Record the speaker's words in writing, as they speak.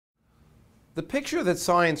The picture that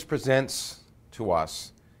science presents to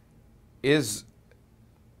us is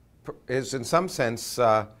in some sense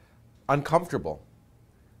uncomfortable,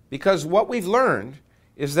 because what we've learned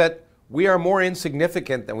is that we are more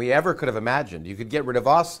insignificant than we ever could have imagined. You could get rid of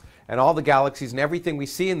us and all the galaxies and everything we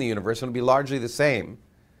see in the universe and it would be largely the same.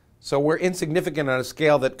 So we're insignificant on a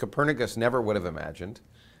scale that Copernicus never would have imagined.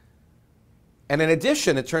 And in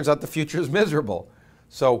addition, it turns out the future is miserable.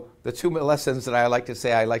 So the two lessons that I like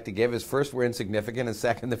to give is, first, we're insignificant, and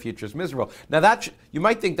second, the future is miserable. Now, you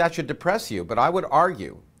might think that should depress you, but I would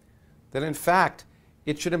argue that, in fact,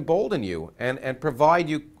 it should embolden you and provide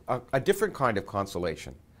you a different kind of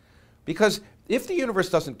consolation. Because if the universe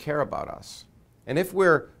doesn't care about us, and if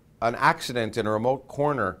we're an accident in a remote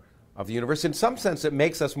corner of the universe, in some sense it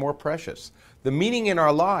makes us more precious. The meaning in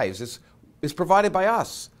our lives is provided by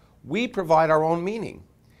us. We provide our own meaning.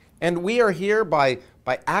 And we are here by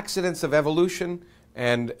accidents of evolution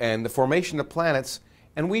and the formation of planets,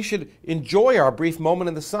 and we should enjoy our brief moment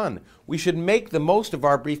in the sun. We should make the most of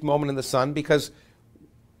our brief moment in the sun, because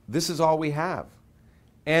this is all we have.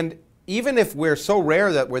 And even if we're so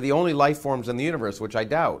rare that we're the only life forms in the universe, which I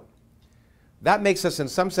doubt, that makes us, in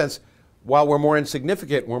some sense, while we're more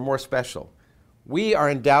insignificant, we're more special. We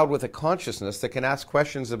are endowed with a consciousness that can ask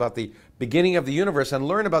questions about the beginning of the universe and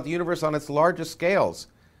learn about the universe on its largest scales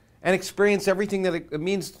and experience everything that it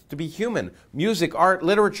means to be human: music, art,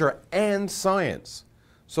 literature, and science.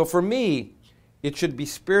 So for me, it should be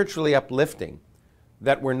spiritually uplifting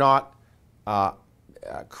that we're not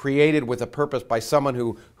created with a purpose by someone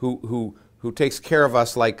who takes care of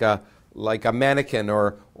us like a mannequin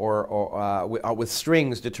or with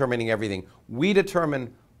strings determining everything. We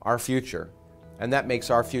determine our future, and that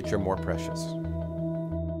makes our future more precious.